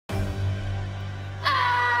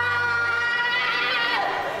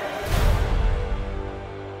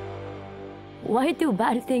Why do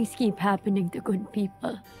bad things keep happening to good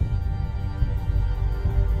people?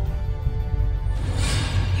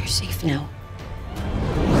 You're safe now.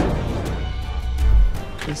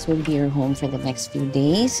 This will be your home for the next few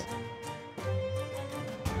days.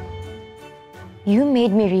 You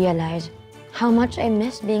made me realize how much I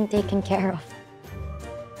miss being taken care of.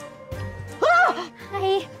 Ah!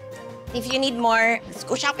 Hi. If you need more, let's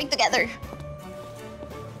go shopping together.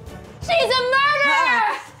 She's a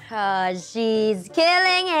murderer! Cause she's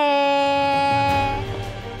killing it!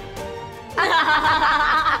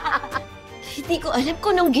 Hindi ko alam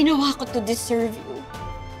kung anong ginawa ko to deserve you.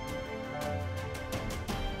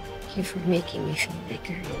 Thank you for making me feel like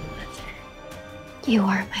a real mother. You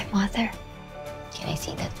are my mother. Can I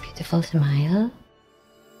see that beautiful smile?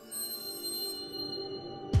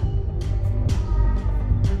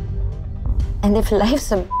 And if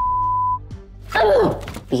life's a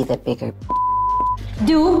be the bigger.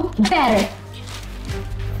 Do better!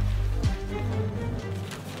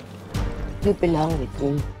 You belong with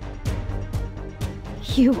me.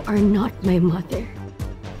 You are not my mother.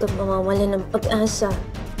 Ito mawawala ng pag-asa.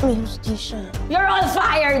 May hustisya. You're all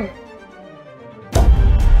fired!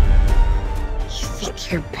 You think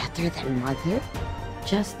you're better than mother?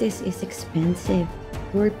 Justice is expensive.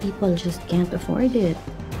 Poor people just can't afford it.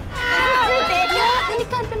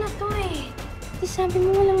 Delikado na to eh. Di sabi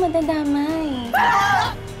mo walang madadamay.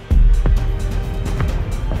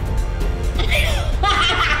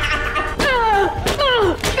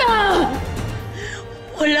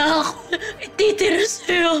 Wala ako ititira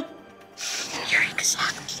sa'yo. You're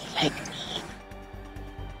exactly like me.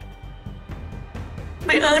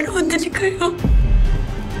 May araw din kayo.